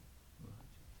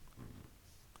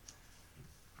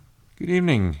Good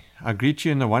evening. I greet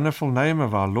you in the wonderful name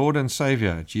of our Lord and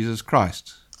Savior, Jesus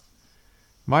Christ.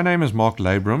 My name is Mark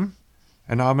Labram,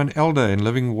 and I'm an elder in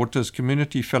Living Waters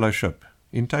Community Fellowship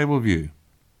in Tableview.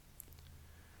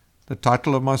 The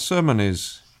title of my sermon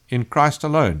is In Christ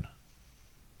Alone.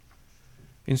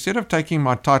 Instead of taking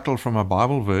my title from a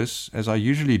Bible verse, as I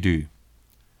usually do,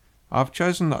 I've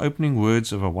chosen the opening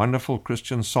words of a wonderful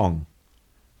Christian song,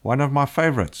 one of my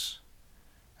favorites,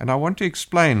 and I want to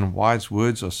explain why its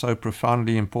words are so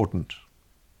profoundly important.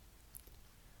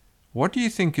 What do you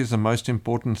think is the most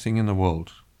important thing in the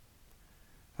world?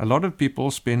 A lot of people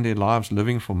spend their lives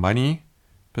living for money,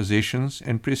 possessions,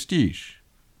 and prestige.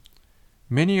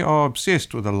 Many are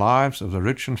obsessed with the lives of the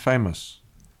rich and famous,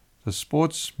 the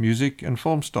sports, music, and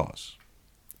film stars.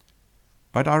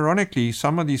 But ironically,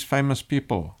 some of these famous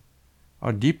people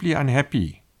are deeply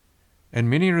unhappy, and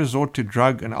many resort to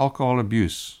drug and alcohol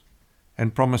abuse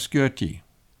and promiscuity.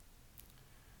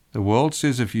 The world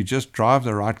says if you just drive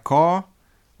the right car,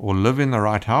 or live in the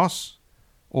right house,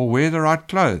 or wear the right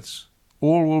clothes,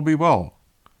 all will be well.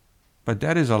 But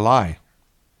that is a lie.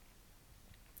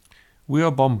 We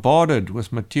are bombarded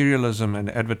with materialism and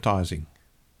advertising.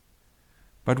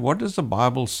 But what does the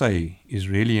Bible say is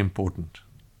really important?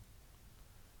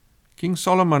 King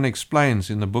Solomon explains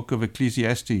in the book of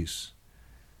Ecclesiastes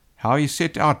how he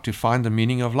set out to find the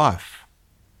meaning of life.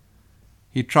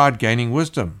 He tried gaining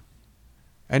wisdom,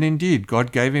 and indeed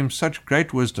God gave him such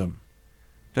great wisdom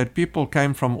that people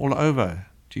came from all over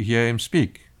to hear him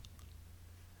speak.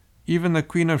 Even the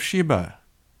Queen of Sheba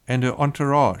and her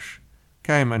entourage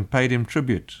came and paid him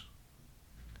tribute.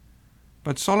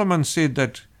 But Solomon said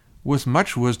that with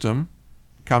much wisdom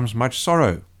comes much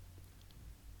sorrow.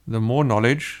 The more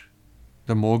knowledge,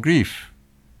 the more grief.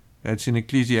 That's in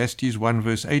Ecclesiastes 1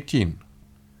 verse 18.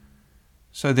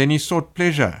 So then he sought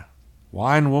pleasure,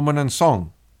 wine, woman, and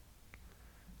song.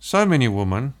 So many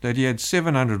women that he had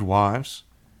 700 wives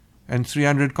and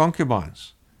 300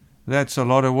 concubines. That's a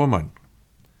lot of women.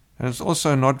 And it's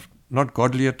also not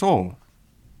godly at all,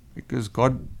 because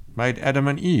God made Adam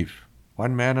and Eve,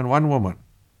 one man and one woman.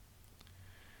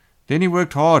 Then he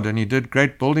worked hard and he did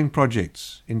great building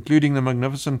projects, including the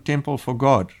magnificent temple for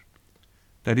God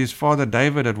that his father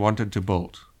David had wanted to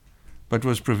build, but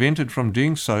was prevented from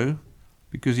doing so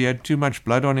because he had too much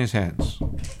blood on his hands.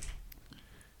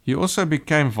 He also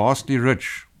became vastly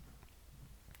rich.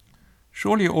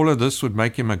 Surely all of this would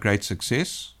make him a great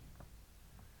success.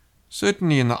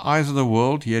 Certainly in the eyes of the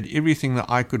world he had everything the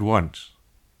eye could want.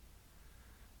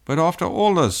 But after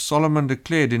all this, Solomon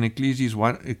declared in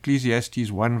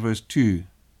Ecclesiastes 1 verse 2,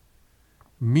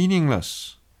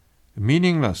 meaningless,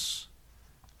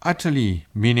 utterly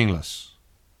meaningless.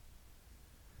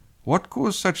 What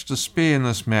caused such despair in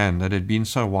this man that had been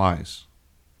so wise?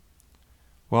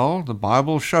 Well, the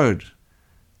Bible showed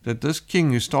that this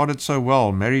king who started so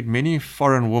well married many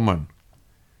foreign women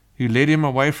who led him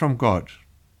away from God,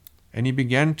 and he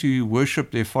began to worship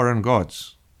their foreign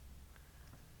gods.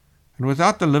 And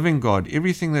without the living God,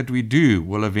 everything that we do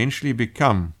will eventually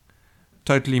become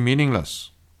totally meaningless.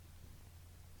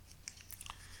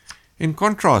 In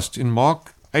contrast, in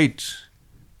Mark 8,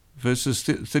 verses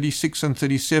 36 and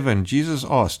 37, Jesus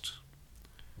asked,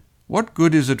 "What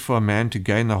good is it for a man to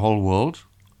gain the whole world,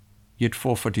 yet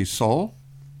forfeit his soul?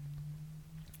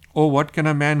 Or what can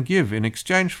a man give in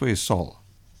exchange for his soul?"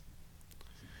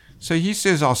 So he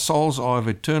says our souls are of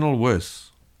eternal worth.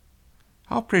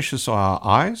 How precious are our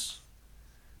eyes?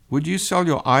 Would you sell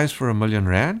your eyes for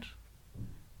R1,000,000?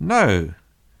 No,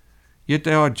 yet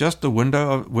they are just the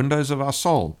windows of our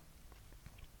soul.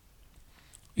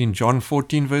 In John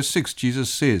 14 verse 6, Jesus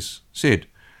said,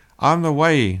 "I am the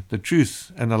way, the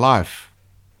truth, and the life.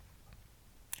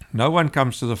 No one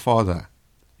comes to the Father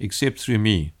except through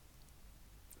me."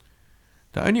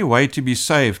 The only way to be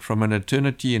saved from an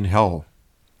eternity in hell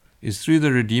is through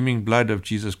the redeeming blood of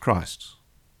Jesus Christ.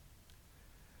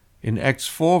 In Acts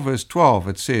 4 verse 12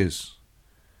 it says,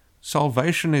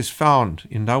 "Salvation is found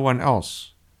in no one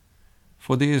else,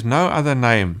 for there is no other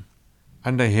name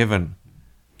under heaven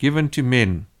given to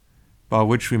men by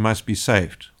which we must be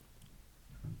saved."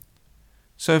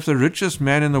 So if the richest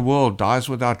man in the world dies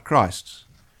without Christ,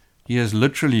 he has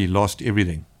literally lost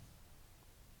everything.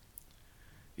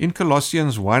 In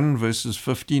Colossians 1 verses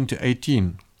 15 to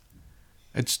 18,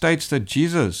 it states that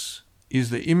Jesus is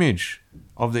the image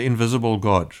of the invisible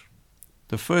God,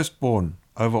 the firstborn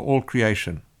over all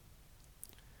creation.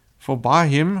 For by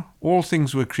him all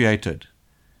things were created,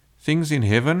 things in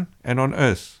heaven and on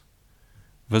earth,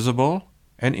 visible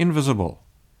and invisible,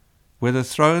 whether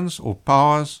thrones or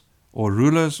powers or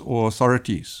rulers or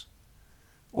authorities.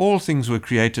 All things were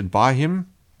created by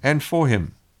him and for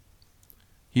him.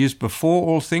 He is before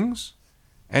all things,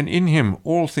 and in him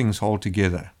all things hold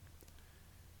together.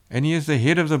 And he is the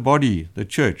head of the body, the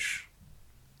church.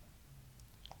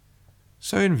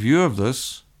 So in view of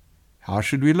this, how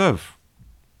should we live?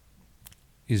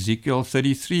 Ezekiel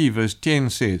 33 verse 10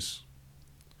 says,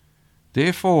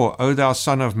 Therefore, O thou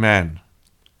son of man,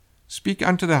 speak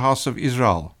unto the house of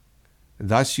Israel,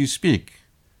 thus you speak,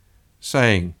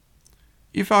 saying,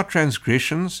 If our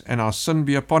transgressions and our sin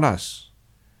be upon us,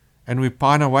 and we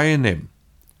pine away in them,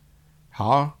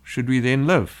 how should we then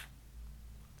live?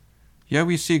 Here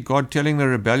we see God telling the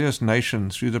rebellious nation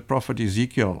through the prophet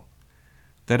Ezekiel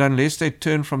that unless they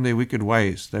turn from their wicked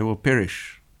ways, they will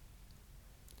perish.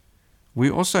 We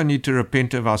also need to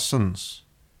repent of our sins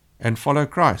and follow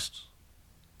Christ.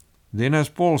 Then, as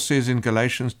Paul says in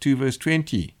Galatians 2 verse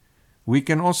 20, we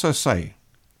can also say,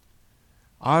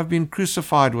 I have been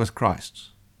crucified with Christ.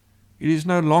 It is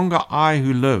no longer I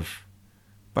who live,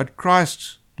 but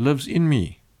Christ lives in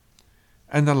me.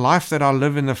 And the life that I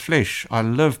live in the flesh, I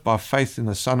live by faith in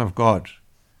the Son of God,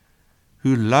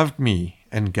 who loved me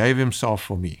and gave himself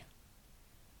for me.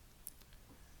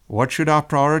 What should our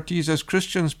priorities as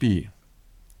Christians be?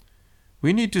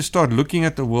 We need to start looking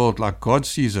at the world like God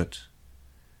sees it,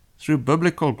 through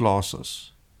biblical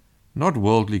glasses, not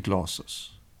worldly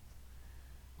glasses.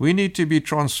 We need to be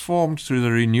transformed through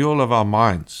the renewal of our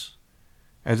minds,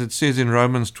 as it says in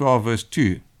Romans 12 verse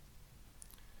 2.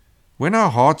 When our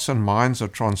hearts and minds are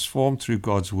transformed through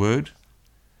God's word,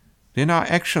 then our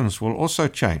actions will also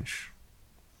change.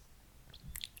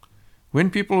 When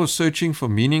people were searching for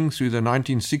meaning through the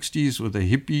 1960s with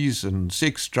the hippies and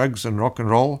sex, drugs and rock and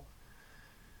roll,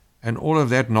 and all of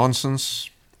that nonsense,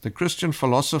 the Christian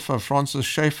philosopher Francis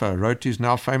Schaeffer wrote his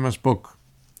now famous book,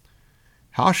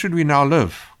 How Should We Now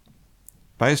Live?,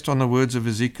 based on the words of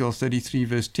Ezekiel 33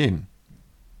 verse 10.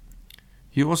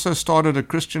 He also started a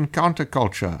Christian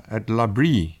counterculture at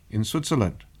L'Abri in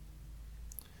Switzerland.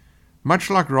 Much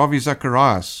like Ravi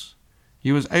Zacharias,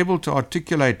 he was able to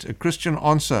articulate a Christian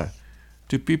answer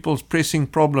to people's pressing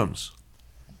problems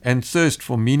and thirst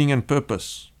for meaning and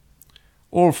purpose,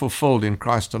 all fulfilled in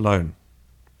Christ alone,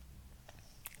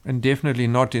 and definitely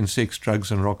not in sex, drugs,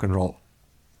 and rock and roll.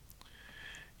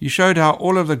 He showed how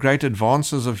all of the great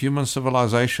advances of human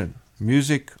civilization,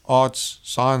 music, arts,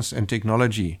 science, and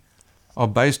technology, are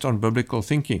based on biblical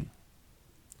thinking.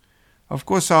 Of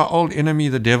course, our old enemy,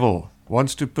 the devil,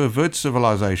 wants to pervert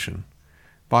civilization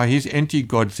by his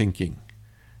anti-God thinking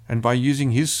and by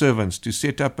using his servants to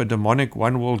set up a demonic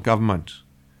one-world government,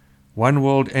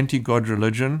 one-world anti-God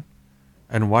religion,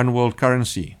 and one-world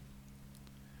currency.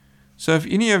 So if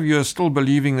any of you are still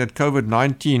believing that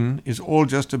COVID-19 is all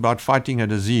just about fighting a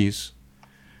disease,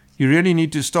 you really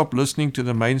need to stop listening to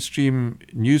the mainstream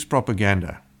news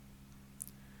propaganda.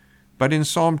 But in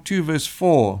Psalm 2 verse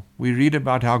 4, we read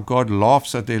about how God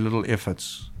laughs at their little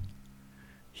efforts.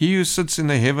 He who sits in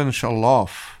the heavens shall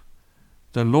laugh.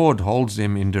 The Lord holds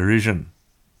them in derision.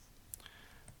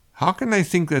 How can they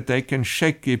think that they can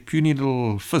shake their puny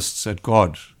little fists at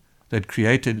God, that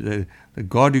created the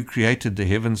God who created the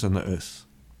heavens and the earth,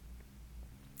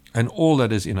 and all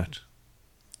that is in it?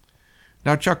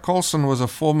 Now, Chuck Colson was a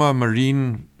former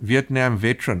Marine Vietnam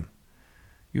veteran.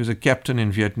 He was a captain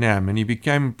in Vietnam, and he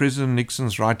became President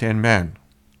Nixon's right-hand man.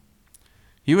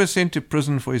 He was sent to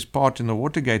prison for his part in the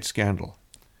Watergate scandal.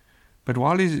 But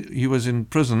while he was in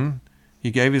prison,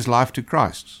 he gave his life to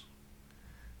Christ.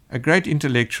 A great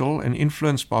intellectual and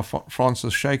influenced by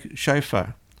Francis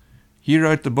Schaeffer, he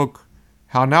wrote the book,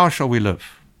 How Now Shall We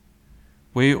Live?,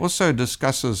 where he also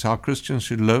discusses how Christians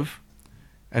should live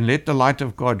and let the light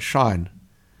of God shine,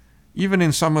 even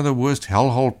in some of the worst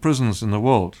hellhole prisons in the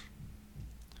world.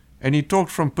 And he talked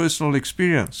from personal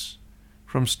experience,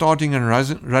 from starting and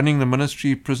running the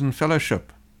ministry Prison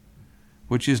Fellowship,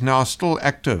 which is now still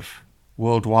active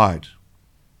worldwide.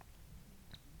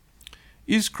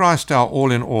 Is Christ our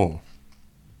all in all?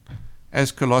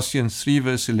 As Colossians 3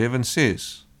 verse 11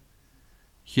 says,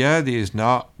 Here there is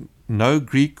now no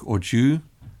Greek or Jew,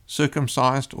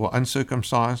 circumcised or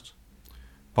uncircumcised,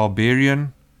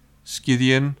 barbarian,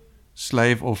 Scythian,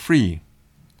 slave or free,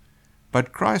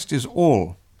 but Christ is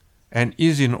all and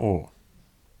is in all.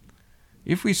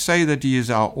 If we say that he is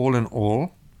our all in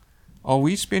all, are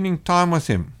we spending time with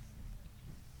him?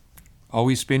 Are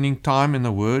we spending time in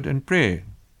the word and prayer?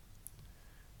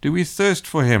 Do we thirst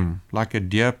for him like a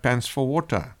deer pants for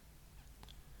water?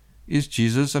 Is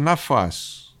Jesus enough for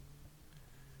us?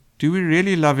 Do we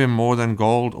really love him more than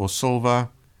gold or silver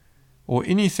or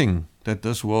anything that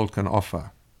this world can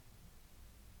offer?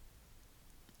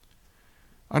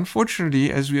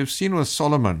 Unfortunately, as we have seen with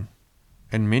Solomon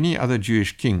and many other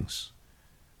Jewish kings,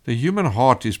 The human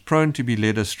heart is prone to be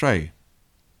led astray.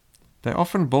 They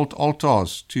often built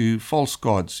altars to false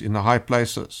gods in the high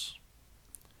places.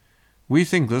 We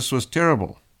think this was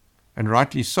terrible, and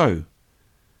rightly so,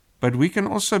 but we can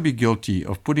also be guilty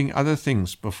of putting other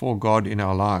things before God in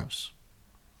our lives.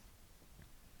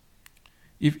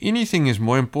 If anything is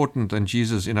more important than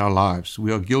Jesus in our lives,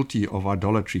 we are guilty of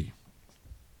idolatry.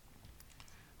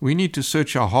 We need to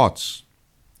search our hearts.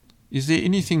 Is there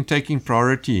anything taking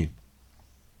priority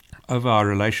over our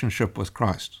relationship with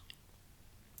Christ?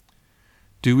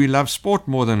 Do we love sport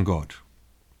more than God?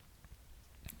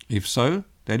 If so,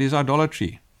 that is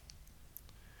idolatry.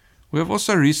 We have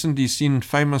also recently seen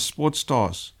famous sports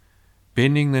stars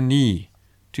bending the knee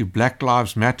to Black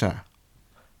Lives Matter,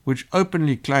 which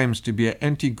openly claims to be an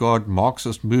anti-God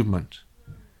Marxist movement,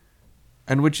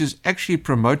 and which is actually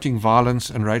promoting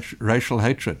violence and racial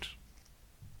hatred.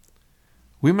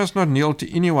 We must not kneel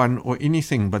to anyone or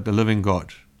anything but the living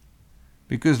God,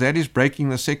 because that is breaking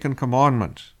the second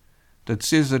commandment that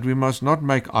says that we must not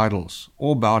make idols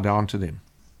or bow down to them.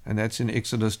 And that's in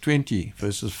Exodus 20,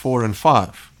 verses 4 and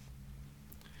 5.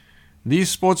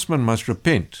 These sportsmen must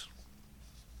repent.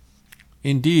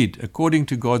 Indeed, according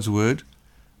to God's word,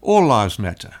 all lives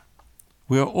matter.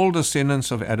 We are all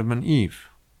descendants of Adam and Eve.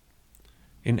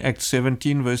 In Acts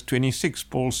 17, verse 26,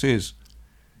 Paul says,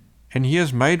 "And he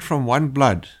has made from one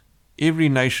blood every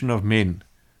nation of men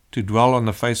to dwell on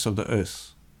the face of the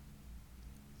earth."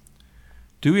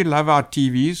 Do we love our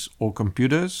TVs or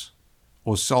computers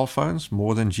or cell phones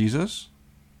more than Jesus?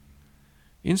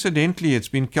 Incidentally, it's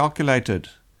been calculated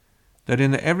that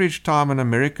in the average time an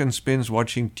American spends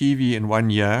watching TV in 1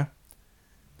 year,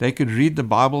 they could read the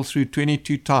Bible through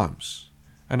 22 times.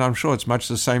 And I'm sure it's much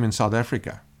the same in South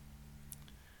Africa.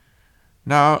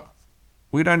 Now,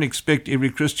 we don't expect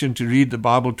every Christian to read the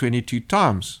Bible 22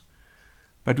 times,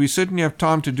 but we certainly have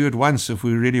time to do it once if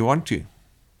we really want to.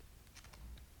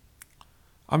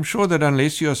 I'm sure that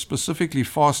unless you are specifically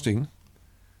fasting,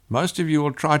 most of you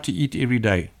will try to eat every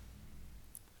day.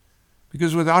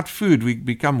 Because without food, we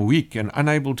become weak and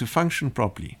unable to function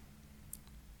properly.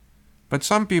 But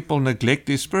some people neglect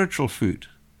their spiritual food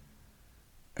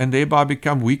and thereby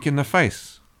become weak in the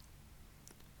faith.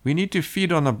 We need to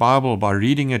feed on the Bible by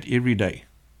reading it every day.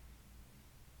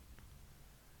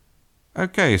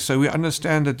 Okay, so we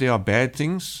understand that there are bad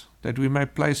things that we may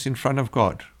place in front of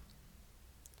God.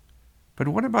 But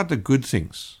what about the good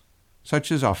things,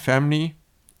 such as our family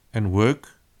and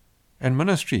work and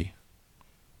ministry?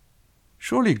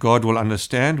 Surely God will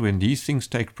understand when these things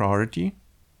take priority?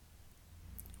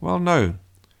 Well, no.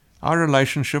 Our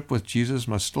relationship with Jesus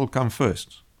must still come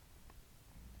first.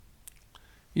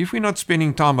 If we're not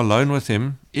spending time alone with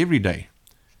Him every day,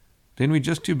 then we're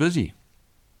just too busy.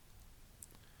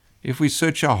 If we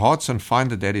search our hearts and find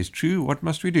that that is true, what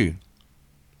must we do?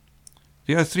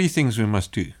 There are 3 things we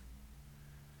must do.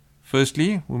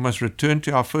 Firstly, we must return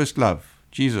to our first love,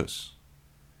 Jesus.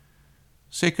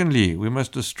 Secondly, we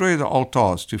must destroy the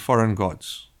altars to foreign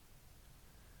gods.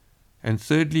 And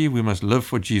thirdly, we must live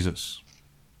for Jesus.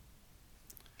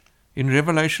 In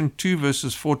Revelation 2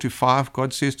 verses 4 to 5,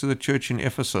 God says to the church in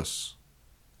Ephesus,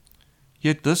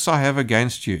 "Yet this I have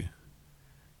against you.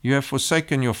 You have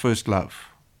forsaken your first love.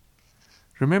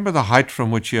 Remember the height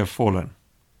from which you have fallen.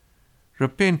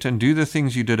 Repent and do the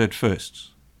things you did at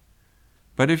first.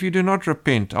 But if you do not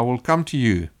repent, I will come to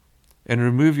you and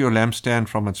remove your lampstand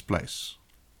from its place."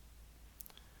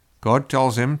 God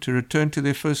tells them to return to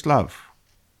their first love.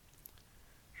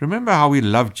 Remember how we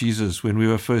loved Jesus when we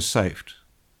were first saved.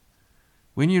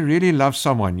 When you really love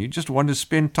someone, you just want to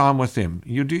spend time with them.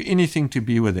 You'll do anything to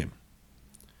be with them.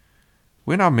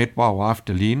 When I met my wife,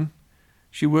 Deline,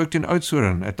 she worked in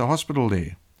Oudtshoorn at the hospital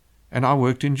there, and I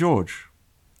worked in George.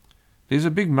 There's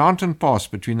a big mountain pass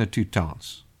between the 2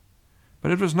 towns.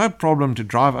 But it was no problem to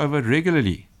drive over it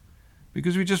regularly,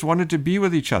 because we just wanted to be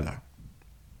with each other.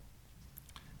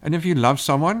 And if you love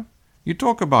someone, you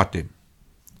talk about them.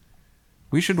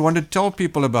 We should want to tell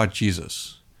people about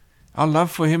Jesus. Our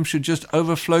love for Him should just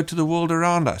overflow to the world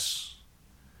around us.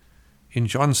 In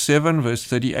John 7 verse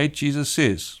 38, Jesus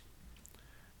says,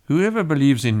 "Whoever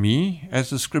believes in me, as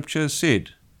the scripture has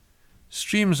said,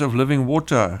 streams of living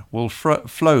water will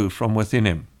flow from within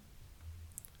him."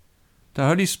 The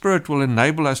Holy Spirit will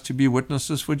enable us to be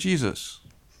witnesses for Jesus.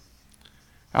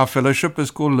 Our fellowship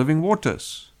is called Living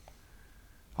Waters.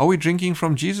 Are we drinking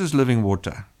from Jesus' living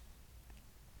water?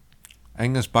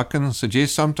 Angus Buchan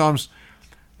suggests sometimes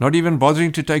not even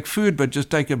bothering to take food, but just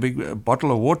take a big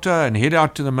bottle of water and head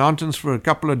out to the mountains for a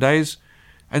couple of days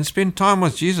and spend time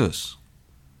with Jesus.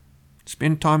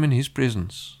 Spend time in His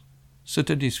presence.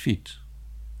 Sit at His feet.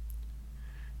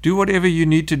 Do whatever you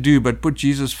need to do, but put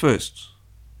Jesus first.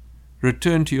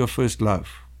 Return to your first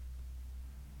love.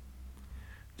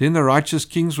 Then the righteous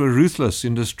kings were ruthless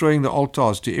in destroying the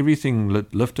altars to everything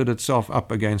that lifted itself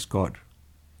up against God.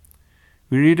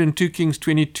 We read in 2 Kings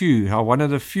 22 how one of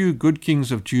the few good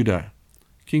kings of Judah,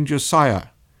 King Josiah,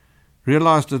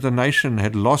 realized that the nation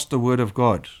had lost the word of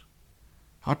God.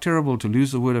 How terrible to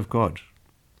lose the word of God.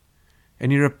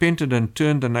 And he repented and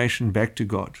turned the nation back to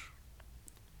God.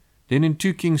 Then in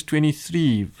 2 Kings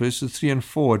 23, verses 3 and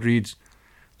 4, it reads,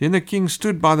 Then the king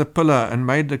stood by the pillar and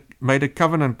made a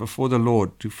covenant before the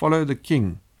Lord to follow the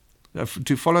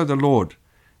Lord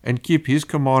and keep his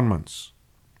commandments.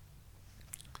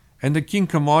 And the king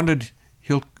commanded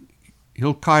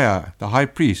Hilkiah, the high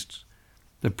priest,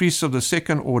 the priests of the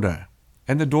second order,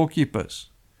 and the doorkeepers,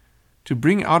 to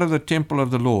bring out of the temple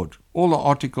of the Lord all the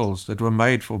articles that were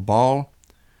made for Baal,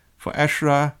 for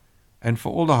Asherah, and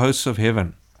for all the hosts of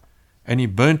heaven, and he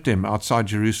burnt them outside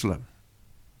Jerusalem.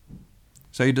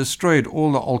 So he destroyed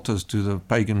all the altars to the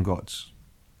pagan gods.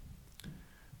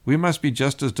 We must be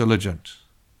just as diligent.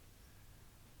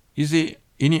 Is there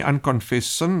any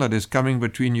unconfessed sin that is coming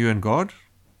between you and God?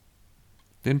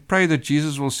 Then pray that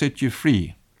Jesus will set you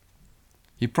free.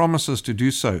 He promises to do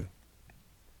so.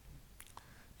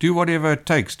 Do whatever it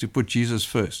takes to put Jesus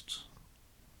first.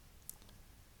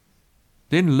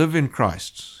 Then live in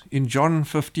Christ. In John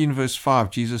 15 verse 5,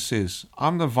 Jesus says,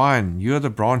 I'm the vine, you are the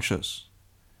branches.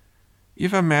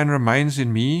 If a man remains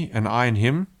in me and I in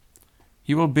him,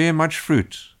 he will bear much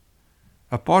fruit.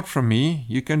 Apart from me,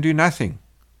 you can do nothing.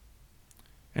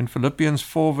 And Philippians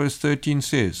 4 verse 13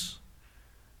 says,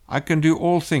 I can do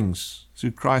all things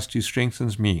through Christ who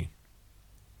strengthens me.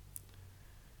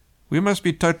 We must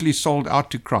be totally sold out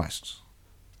to Christ.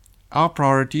 Our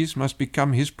priorities must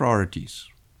become his priorities.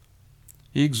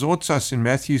 He exhorts us in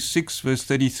Matthew 6 verse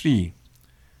 33,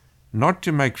 not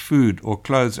to make food or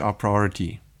clothes our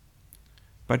priority,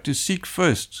 but to seek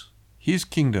first his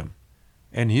kingdom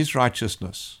and his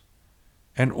righteousness,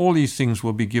 and all these things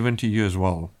will be given to you as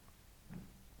well.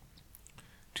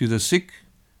 To the sick,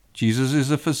 Jesus is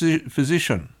the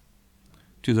physician.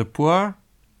 To the poor,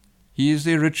 he is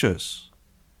their riches.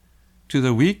 To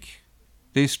the weak,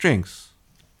 their strength.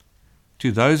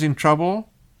 To those in trouble,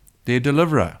 their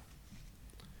deliverer.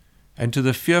 And to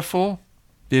the fearful,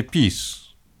 their peace.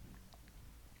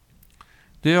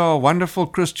 There are wonderful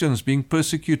Christians being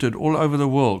persecuted all over the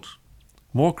world.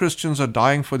 More Christians are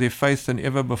dying for their faith than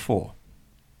ever before.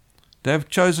 They have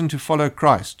chosen to follow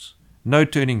Christ. No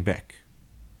turning back.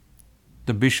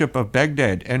 The Bishop of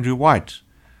Baghdad, Andrew White,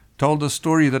 told the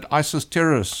story that ISIS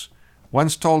terrorists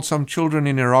once told some children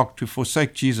in Iraq to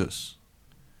forsake Jesus.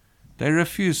 They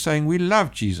refused, saying, we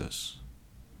love Jesus.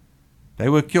 They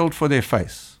were killed for their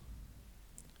faith.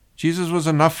 Jesus was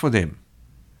enough for them,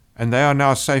 and they are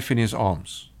now safe in his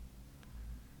arms.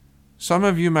 Some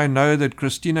of you may know that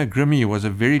Christina Grimmie was a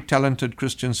very talented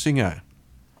Christian singer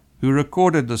who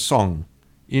recorded the song,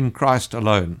 In Christ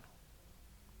Alone.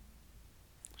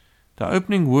 The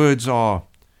opening words are,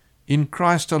 In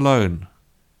Christ alone,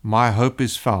 my hope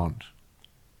is found.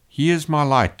 He is my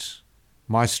light,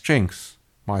 my strength,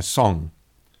 my song.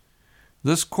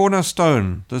 This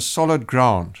cornerstone, this solid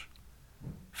ground,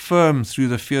 firm through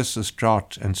the fiercest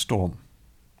drought and storm.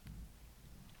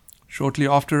 Shortly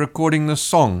after recording this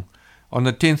song, on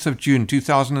the 10th of June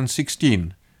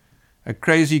 2016, a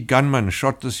crazy gunman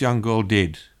shot this young girl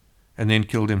dead and then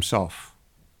killed himself.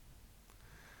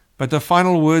 But the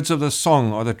final words of the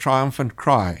song are the triumphant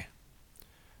cry,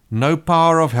 no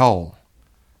power of hell,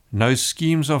 no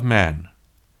schemes of man,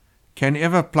 can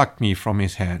ever pluck me from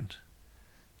his hand,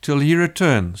 till he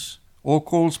returns or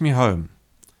calls me home.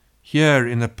 Here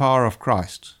in the power of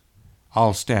Christ,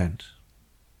 I'll stand.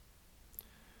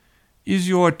 Is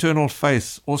your eternal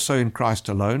faith also in Christ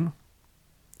alone?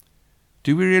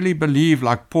 Do we really believe,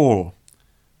 like Paul,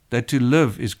 that to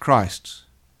live is Christ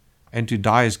and to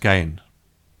die is gain?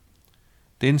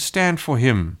 Then stand for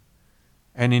him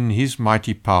and in his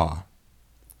mighty power.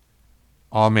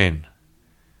 Amen.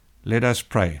 Let us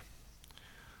pray.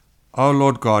 Oh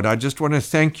Lord God, I just want to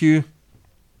thank you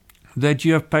that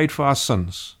you have paid for our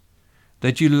sins,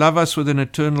 that you love us with an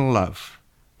eternal love,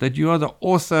 that you are the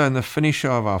author and the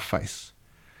finisher of our faith.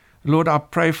 Lord, I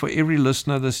pray for every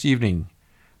listener this evening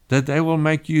that they will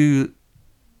make you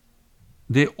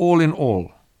their all in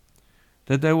all,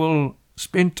 that they will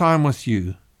spend time with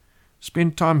you,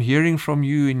 spend time hearing from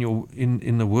you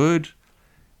in the word,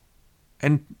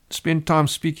 and spend time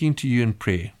speaking to you in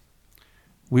prayer.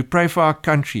 We pray for our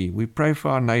country. We pray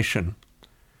for our nation.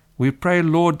 We pray,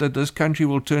 Lord, that this country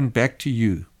will turn back to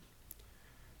you.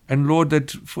 And Lord,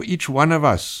 that for each one of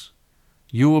us,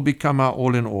 You will become our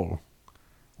all in all.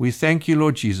 We thank you,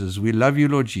 Lord Jesus. We love you,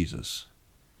 Lord Jesus.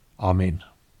 Amen.